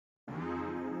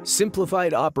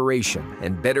simplified operation,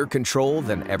 and better control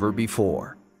than ever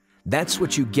before. That's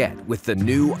what you get with the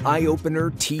new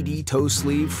Eye-Opener TD Toe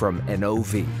Sleeve from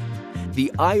NOV.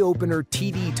 The Eye-Opener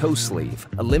TD Toe Sleeve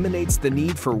eliminates the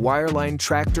need for wireline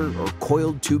tractor or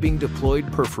coiled tubing deployed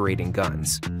perforating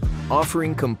guns,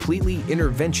 offering completely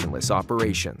interventionless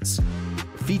operations.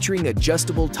 Featuring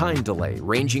adjustable time delay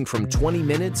ranging from 20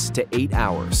 minutes to 8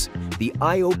 hours, the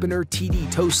Eye-Opener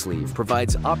TD Toe Sleeve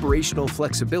provides operational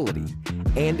flexibility,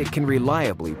 and it can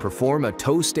reliably perform a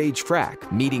toe stage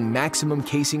frac, meeting maximum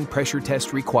casing pressure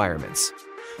test requirements.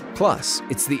 Plus,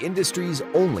 it's the industry's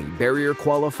only barrier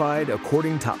qualified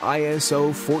according to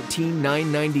ISO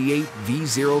 14998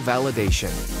 V0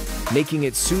 validation, making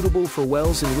it suitable for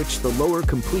wells in which the lower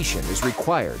completion is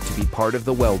required to be part of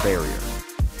the well barrier.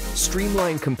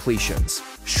 Streamline completions,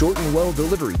 shorten well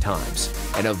delivery times,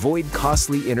 and avoid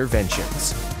costly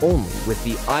interventions, only with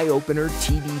the Eye-Opener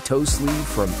TD Toe Sleeve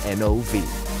from NOV.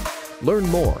 Learn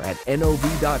more at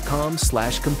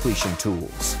nov.com/completion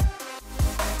tools.